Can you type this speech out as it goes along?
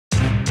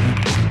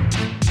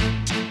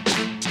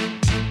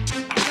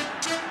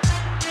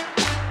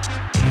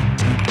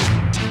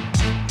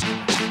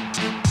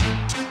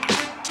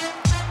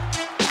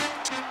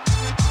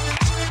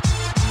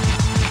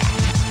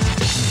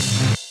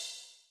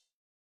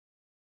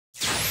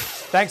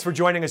Thanks for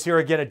joining us here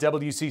again at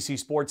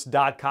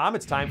WCCSports.com.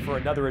 It's time for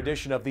another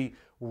edition of the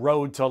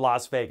Road to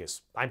Las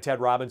Vegas. I'm Ted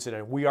Robinson,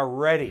 and we are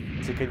ready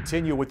to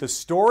continue with the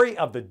story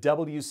of the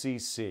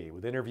WCC.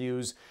 With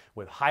interviews,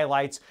 with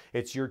highlights,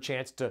 it's your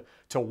chance to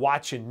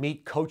watch and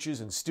meet coaches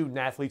and student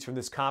athletes from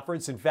this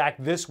conference. In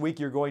fact, this week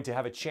you're going to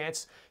have a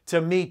chance to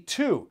meet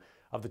two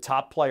of the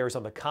top players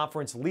on the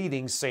conference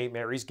leading St.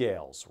 Mary's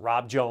Gales,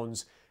 Rob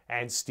Jones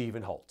and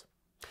Stephen Holt.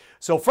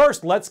 So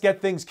first, let's get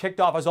things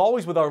kicked off, as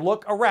always, with our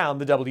look around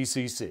the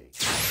WCC.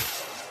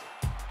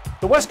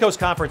 The West Coast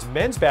Conference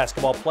Men's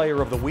Basketball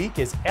Player of the Week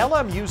is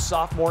LMU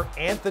sophomore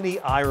Anthony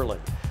Ireland.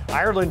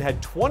 Ireland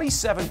had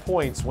 27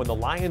 points when the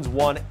Lions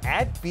won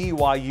at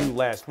BYU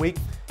last week.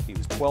 He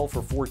was 12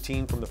 for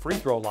 14 from the free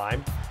throw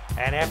line.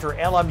 And after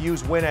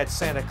LMU's win at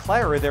Santa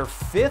Clara, their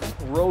fifth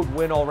road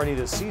win already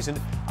this season,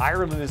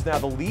 Ireland is now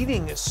the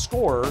leading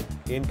scorer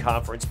in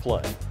conference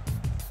play.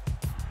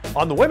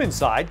 On the women's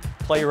side,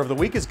 Player of the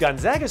Week is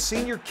Gonzaga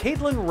senior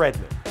Caitlin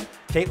Redmond.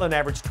 Caitlin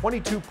averaged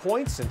 22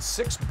 points and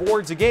 6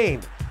 boards a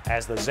game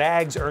as the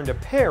Zags earned a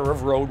pair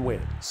of road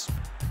wins.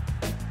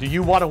 Do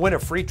you want to win a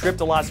free trip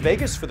to Las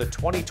Vegas for the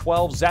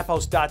 2012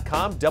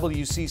 Zappos.com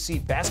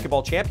WCC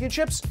Basketball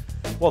Championships?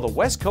 Well, the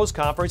West Coast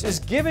Conference is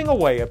giving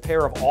away a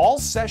pair of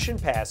all-session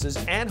passes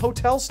and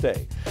hotel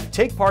stay.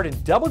 Take part in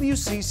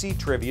WCC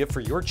Trivia for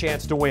your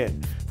chance to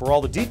win. For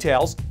all the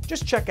details,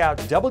 just check out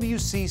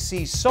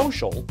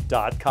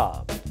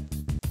WCCSocial.com.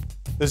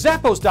 The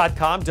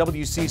Zappos.com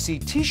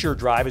WCC T-shirt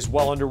drive is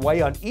well underway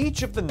on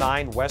each of the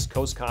 9 West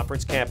Coast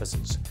Conference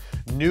campuses.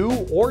 New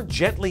or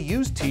gently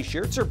used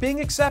T-shirts are being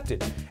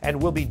accepted and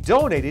will be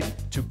donated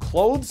to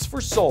Clothes for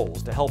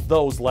Souls to help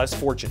those less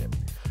fortunate.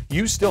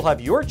 You still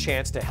have your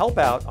chance to help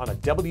out on a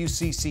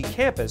WCC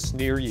campus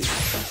near you.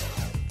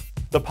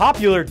 The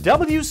popular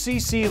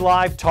WCC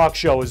Live talk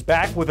show is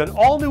back with an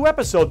all-new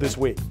episode this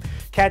week.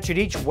 Catch it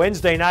each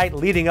Wednesday night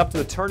leading up to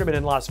the tournament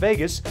in Las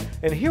Vegas,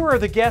 and here are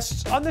the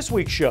guests on this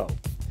week's show.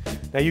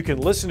 Now you can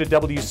listen to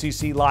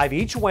WCC Live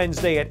each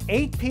Wednesday at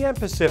 8 p.m.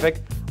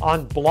 Pacific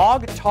on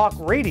Blog Talk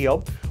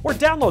Radio, or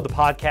download the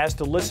podcast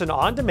to listen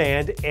on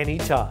demand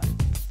anytime.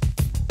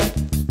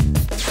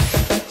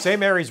 St.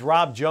 Mary's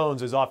Rob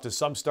Jones is off to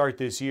some start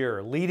this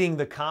year, leading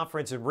the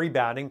conference in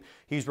rebounding.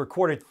 He's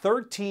recorded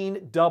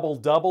 13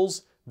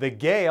 double-doubles. The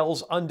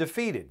Gales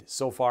undefeated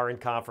so far in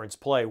conference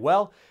play.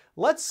 Well,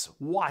 let's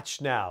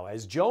watch now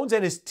as Jones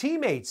and his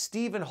teammate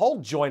Stephen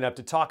Holt join up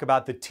to talk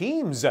about the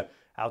team's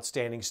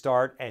outstanding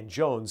start and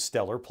Jones'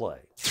 stellar play.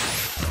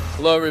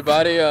 Hello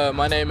everybody,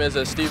 my name is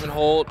Stephen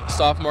Holt,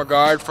 sophomore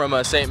guard from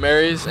St.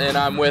 Mary's, and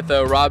I'm with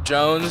Rob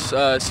Jones,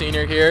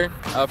 senior here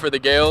for the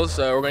Gales.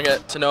 We're going to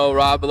get to know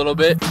Rob a little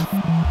bit.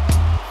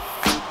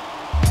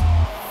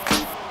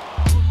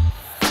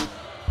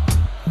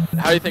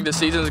 How do you think the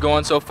season's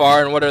going so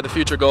far, and what are the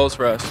future goals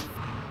for us?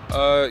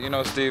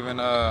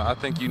 Stephen, I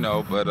think you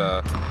know, but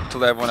to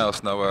let everyone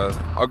else know,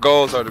 our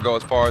goals are to go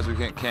as far as we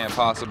can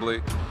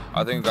possibly.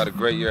 I think we've got a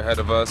great year ahead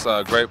of us,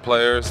 great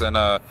players, and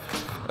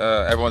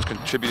everyone's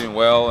contributing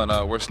well, and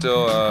we're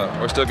still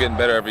getting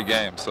better every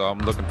game, so I'm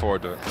looking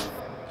forward to it.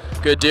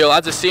 Good deal.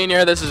 As a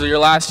senior, this is your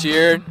last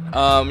year.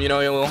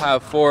 You'll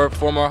have four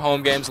more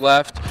home games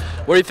left.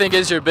 What do you think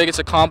is your biggest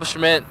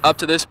accomplishment up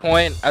to this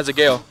point as a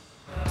Gale?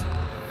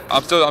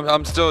 I'm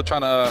still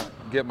trying to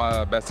get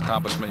my best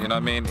accomplishment. You know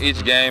what I mean?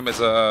 Each game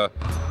is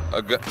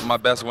my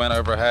best win I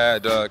ever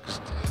had because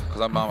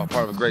I'm a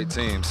part of a great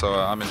team. So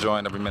I'm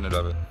enjoying every minute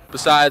of it.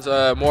 Besides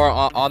more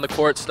on the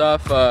court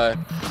stuff,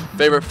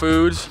 favorite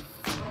foods?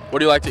 What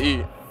do you like to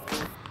eat?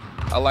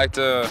 I like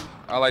to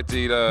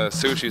eat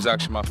sushi. Is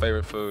actually my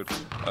favorite food.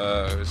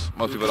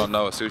 Most people don't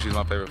know sushi is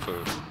my favorite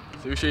food.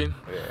 Sushi?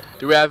 Yeah.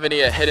 Do we have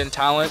any hidden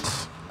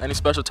talents? Any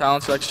special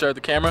talents you'd like to share with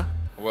the camera?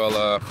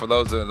 Well, for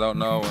those that don't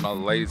know, and all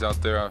the ladies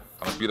out there, I'm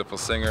a beautiful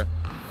singer.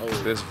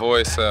 This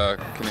voice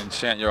can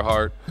enchant your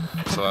heart.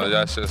 So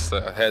that's just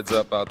a heads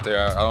up out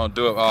there. I don't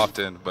do it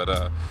often,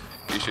 but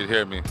you should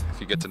hear me if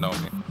you get to know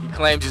me. He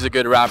claims he's a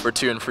good rapper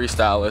too and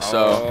freestyler,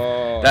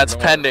 so that's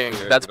pending.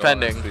 That's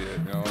pending. You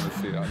don't want to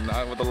see it. I'm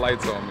not with the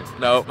lights on me.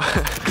 No.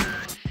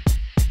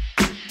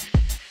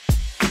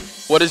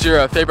 What is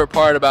your favorite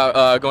part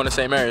about going to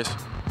St. Mary's?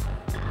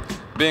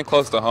 Being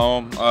close to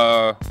home.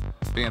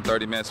 Being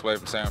 30 minutes away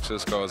from San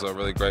Francisco is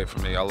really great for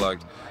me. I like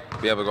to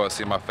be able to go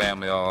see my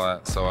family, all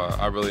that. So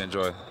I really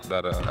enjoy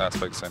that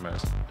aspect of St.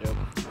 Mary's. Yep.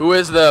 Who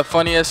is the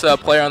funniest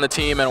player on the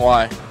team and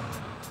why?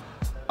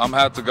 I'm going to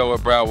have to go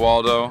with Brad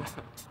Waldo.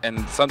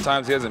 And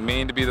sometimes he doesn't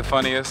mean to be the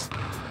funniest,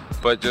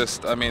 but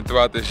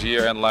throughout this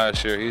year and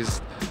last year, he's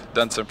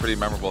done some pretty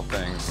memorable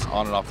things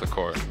on and off the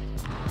court.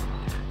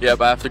 Yep,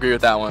 I have to agree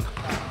with that one.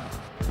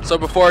 So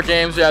before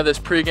games, we have this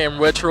pregame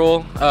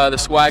ritual, the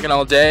swagging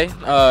all day.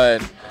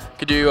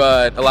 Could you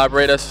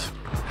elaborate us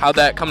how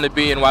that come to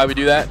be and why we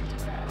do that?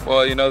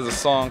 Well, there's a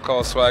song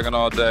called Swaggin'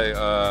 All Day.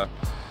 And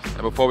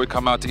before we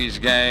come out to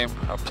each game,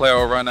 a player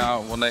will run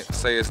out. When they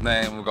say his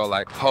name, we'll go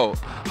like, Holt,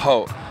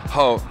 Holt,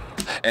 Holt.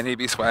 And he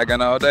be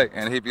swagging all day,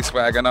 and he be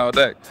swagging all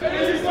day. And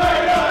he be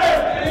swagging all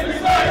day, and he be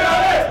swagging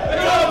all day. And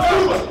go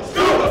scuba,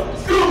 scuba,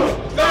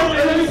 scuba, scuba,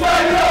 and he be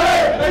swagging all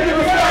day.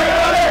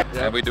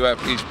 that we do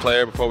at each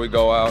player before we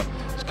go out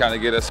to kind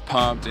of get us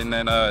pumped. And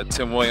then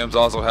Tim Williams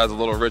also has a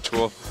little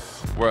ritual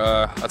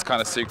where that's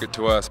kind of secret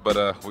to us, but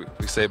we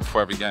say it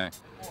before every game.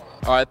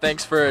 All right,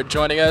 thanks for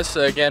joining us.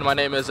 Again, my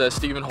name is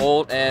Stephen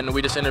Holt, and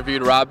we just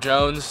interviewed Rob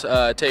Jones.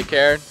 Take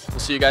care. We'll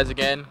see you guys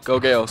again. Go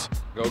Gales.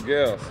 Go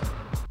Gales.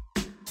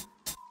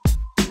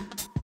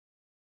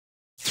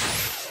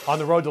 On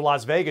the road to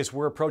Las Vegas,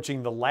 we're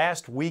approaching the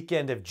last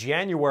weekend of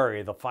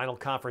January, the final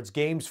conference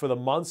games for the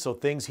month, so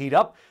things heat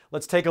up.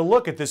 Let's take a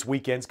look at this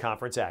weekend's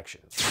conference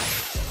action.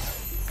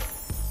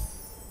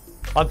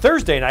 On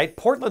Thursday night,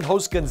 Portland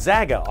hosts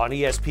Gonzaga on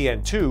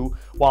ESPN2,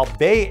 while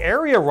Bay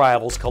Area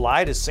rivals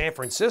collide as San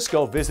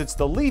Francisco visits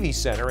the Levy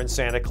Center in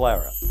Santa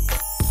Clara.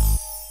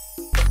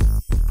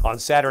 On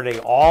Saturday,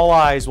 all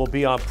eyes will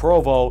be on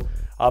Provo,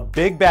 a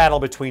big battle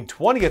between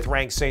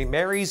 20th-ranked St.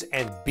 Mary's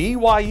and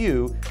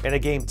BYU in a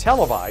game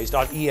televised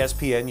on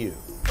ESPNU.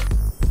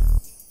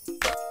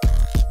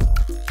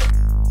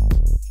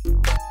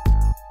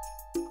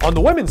 On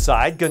the women's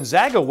side,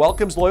 Gonzaga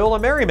welcomes Loyola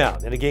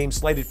Marymount in a game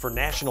slated for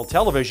national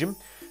television.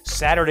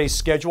 Saturday's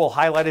schedule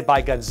highlighted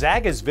by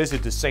Gonzaga's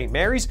visit to St.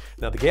 Mary's.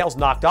 Now, the Gales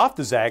knocked off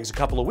the Zags a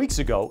couple of weeks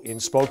ago in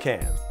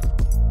Spokane.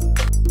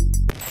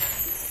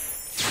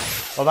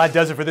 Well, that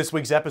does it for this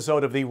week's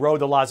episode of the Road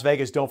to Las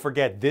Vegas. Don't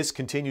forget, this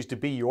continues to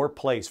be your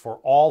place for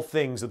all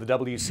things of the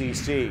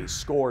WCC.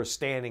 Scores,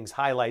 standings,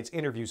 highlights,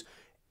 interviews,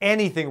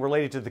 anything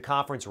related to the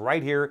conference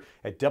right here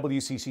at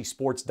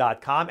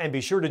WCCSports.com. And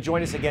be sure to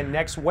join us again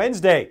next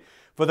Wednesday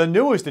for the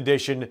newest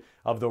edition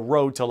of the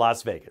Road to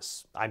Las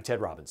Vegas. I'm Ted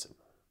Robinson.